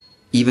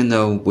even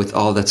though with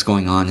all that's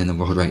going on in the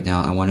world right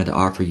now, I wanted to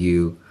offer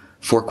you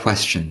 4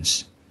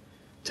 questions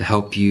to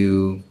help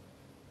you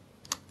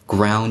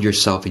ground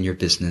yourself in your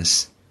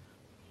business,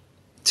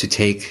 to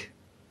take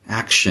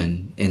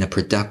action in a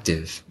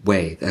productive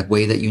way, a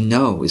way that you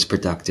know is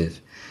productive,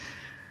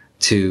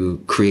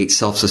 to create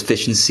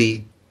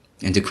self-sufficiency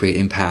and to create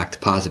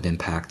impact, positive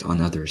impact on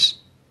others.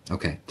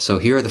 Okay, so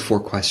here are the 4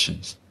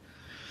 questions.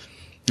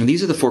 And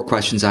these are the 4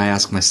 questions I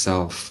ask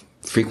myself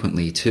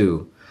frequently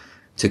too,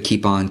 to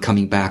keep on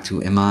coming back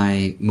to, am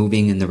I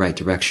moving in the right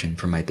direction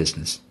for my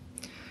business?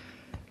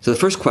 So the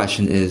first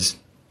question is,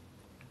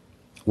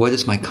 what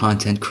is my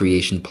content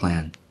creation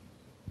plan?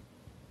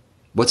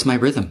 What's my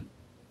rhythm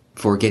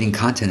for getting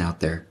content out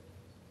there?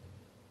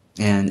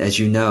 And as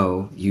you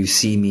know, you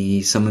see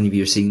me, some of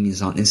you are seeing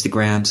this on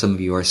Instagram, some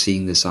of you are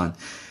seeing this on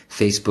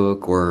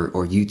Facebook or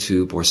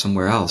YouTube or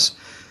somewhere else.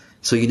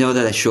 So you know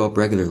that I show up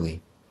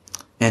regularly.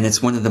 And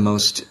it's one of the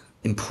most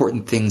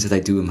important things that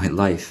I do in my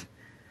life.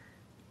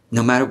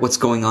 No matter what's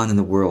going on in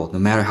the world, no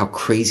matter how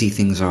crazy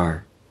things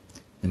are,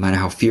 no matter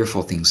how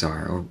fearful things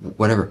are or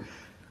whatever,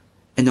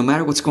 and no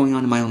matter what's going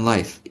on in my own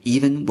life,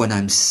 even when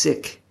I'm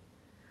sick,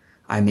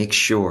 I make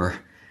sure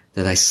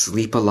that I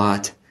sleep a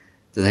lot,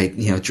 that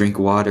I, drink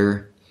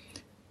water,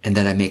 and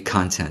that I make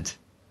content.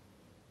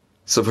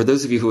 So for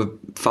those of you who have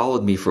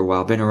followed me for a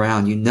while, been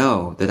around, you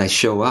know that I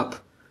show up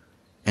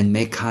and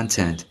make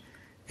content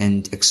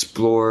and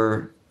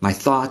explore my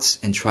thoughts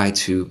and try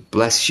to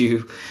bless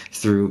you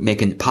through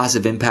making a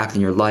positive impact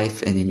in your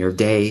life and in your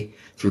day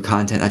through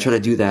content. I try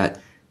to do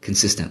that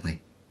consistently.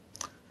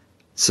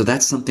 So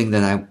that's something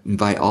that I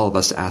invite all of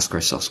us to ask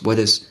ourselves. What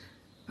is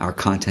our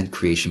content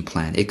creation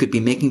plan? It could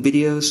be making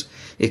videos.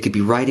 It could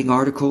be writing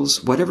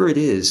articles. Whatever it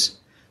is,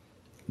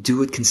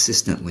 do it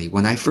consistently.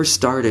 When I first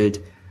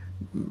started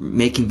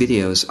making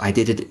videos, I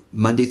did it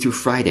Monday through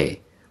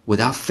Friday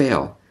without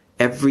fail.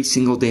 Every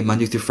single day,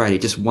 Monday through Friday,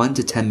 just 1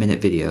 to 10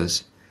 minute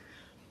videos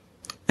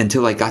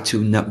until I got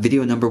to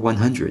video number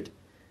 100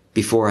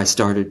 before I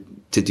started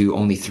to do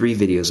only 3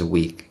 videos a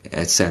week,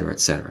 etc.,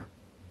 etc.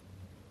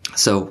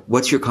 So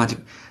what's your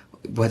content?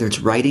 Whether it's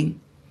writing,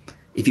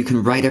 if you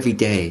can write every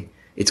day,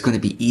 it's going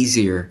to be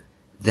easier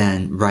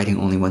than writing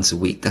only once a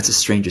week. That's the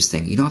strangest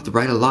thing. You don't have to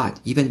write a lot.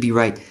 Even if you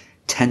write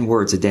 10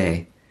 words a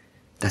day,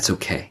 that's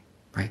okay,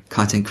 right?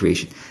 Content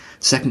creation.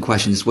 Second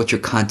question is, what's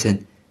your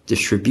content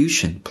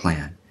distribution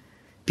plan?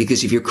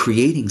 Because if you're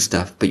creating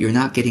stuff, but you're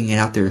not getting it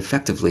out there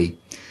effectively,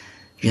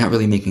 you're not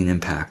really making an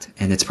impact.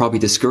 And it's probably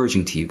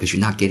discouraging to you because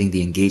you're not getting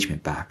the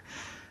engagement back.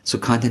 So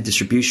content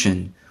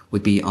distribution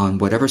would be on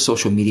whatever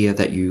social media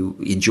that you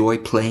enjoy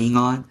playing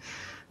on.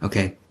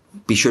 Okay,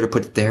 be sure to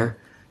put it there.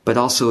 But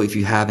also, if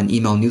you have an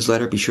email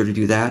newsletter, be sure to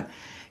do that.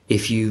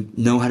 If you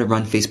know how to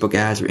run Facebook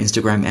ads or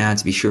Instagram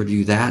ads, be sure to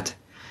do that.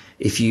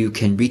 If you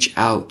can reach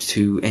out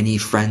to any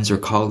friends or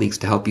colleagues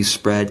to help you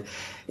spread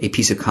a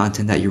piece of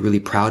content that you're really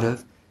proud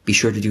of, be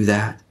sure to do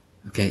that.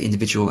 Okay,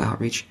 individual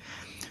outreach.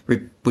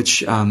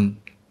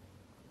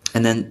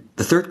 And then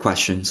the third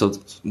question, so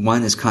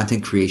one is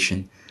content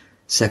creation.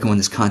 Second one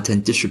is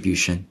content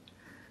distribution.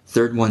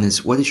 Third one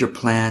is, what is your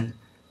plan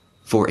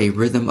for a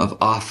rhythm of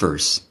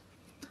offers?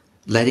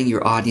 Letting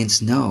your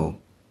audience know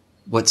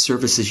what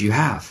services you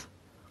have,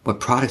 what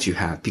products you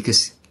have.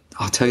 Because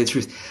I'll tell you the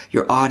truth,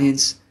 your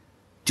audience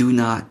do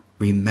not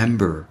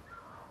remember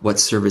what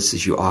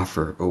services you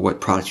offer or what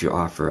products you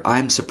offer.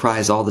 I'm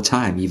surprised all the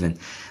time, even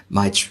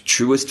my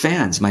truest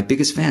fans, my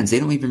biggest fans, they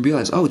don't even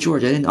realize, oh,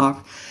 George, I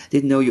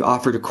didn't know you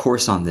offered a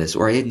course on this,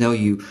 or I didn't know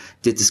you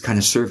did this kind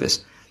of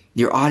service.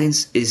 Your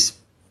audience is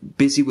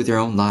busy with their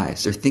own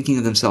lives. They're thinking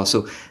of themselves.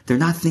 So they're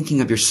not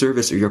thinking of your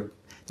service or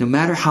no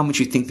matter how much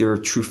you think they're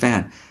a true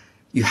fan,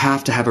 you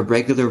have to have a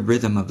regular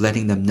rhythm of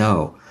letting them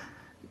know,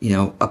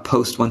 a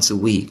post once a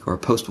week or a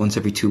post once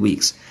every 2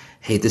 weeks.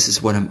 Hey, this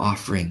is what I'm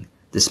offering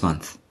this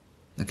month.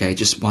 Okay,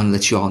 just want to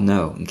let you all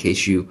know in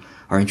case you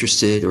are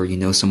interested or you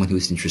know someone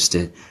who's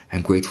interested.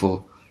 I'm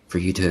grateful for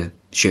you to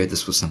share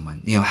this with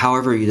someone.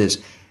 However it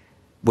is,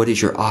 what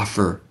is your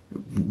offer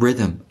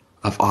rhythm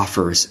of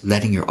offers,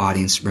 letting your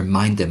audience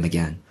remind them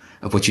again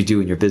of what you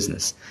do in your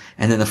business.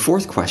 And then the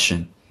fourth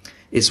question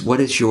is, what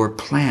is your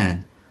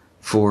plan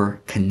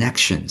for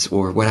connections,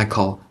 or what I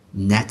call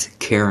net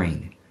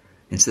caring?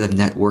 Instead of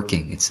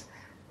networking, it's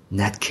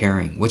net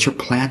caring. What's your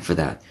plan for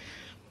that?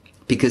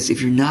 Because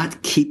if you're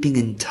not keeping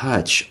in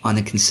touch on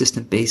a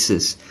consistent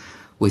basis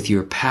with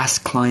your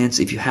past clients,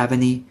 if you have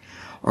any,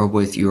 or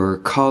with your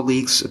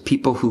colleagues,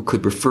 people who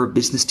could refer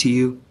business to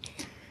you,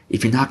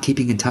 if you're not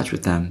keeping in touch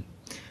with them,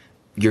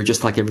 you're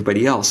just like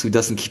everybody else who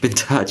doesn't keep in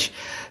touch.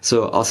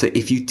 So I'll say,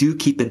 if you do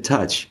keep in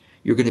touch,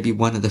 you're going to be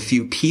one of the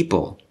few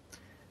people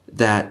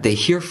that they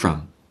hear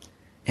from.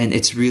 And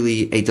it's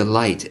really a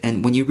delight.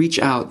 And when you reach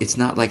out, it's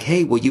not like,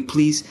 hey, will you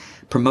please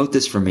promote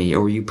this for me?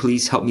 Or will you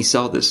please help me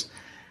sell this?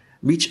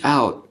 Reach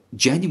out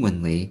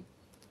genuinely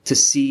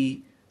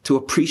to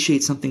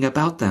appreciate something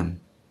about them,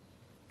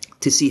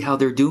 to see how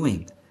they're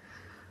doing.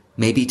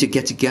 Maybe to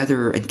get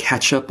together and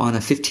catch up on a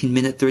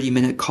 15-minute,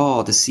 30-minute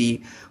call to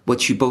see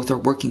what you both are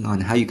working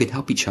on, how you can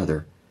help each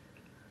other.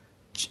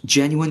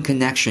 genuine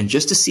connection,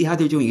 just to see how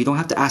they're doing. You don't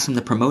have to ask them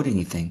to promote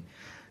anything,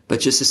 but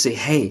just to say,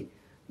 hey,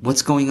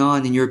 what's going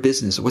on in your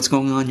business? What's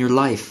going on in your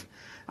life?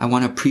 I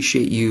want to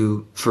appreciate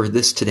you for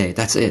this today.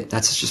 That's it.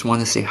 That's just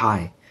want to say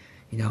hi,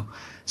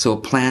 So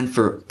a plan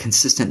for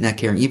consistent net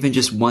caring, even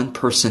just one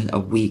person a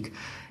week.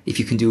 If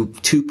you can do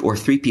 2 or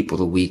 3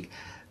 people a week,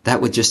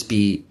 that would just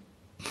be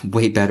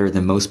way better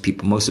than most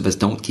people. Most of us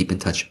don't keep in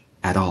touch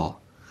at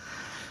all.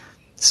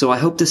 So I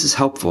hope this is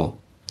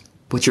helpful.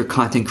 What's your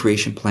content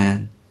creation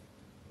plan,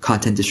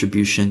 content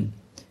distribution,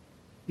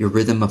 your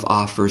rhythm of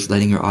offers,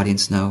 letting your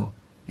audience know,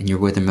 and your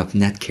rhythm of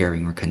net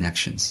caring or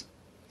connections.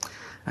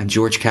 I'm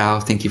George Kao.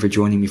 Thank you for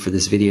joining me for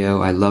this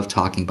video. I love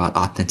talking about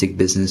authentic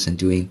business and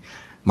doing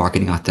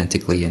marketing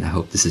authentically, and I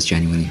hope this is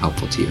genuinely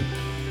helpful to you.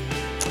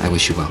 I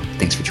wish you well.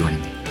 Thanks for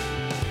joining me.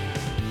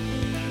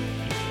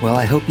 Well,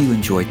 I hope you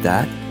enjoyed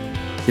that.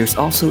 There's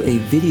also a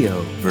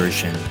video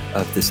version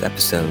of this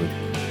episode,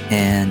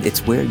 and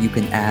it's where you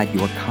can add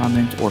your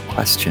comment or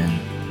question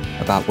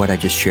about what I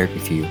just shared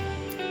with you.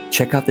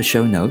 Check out the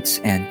show notes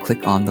and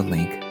click on the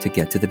link to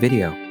get to the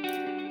video.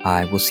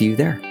 I will see you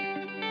there.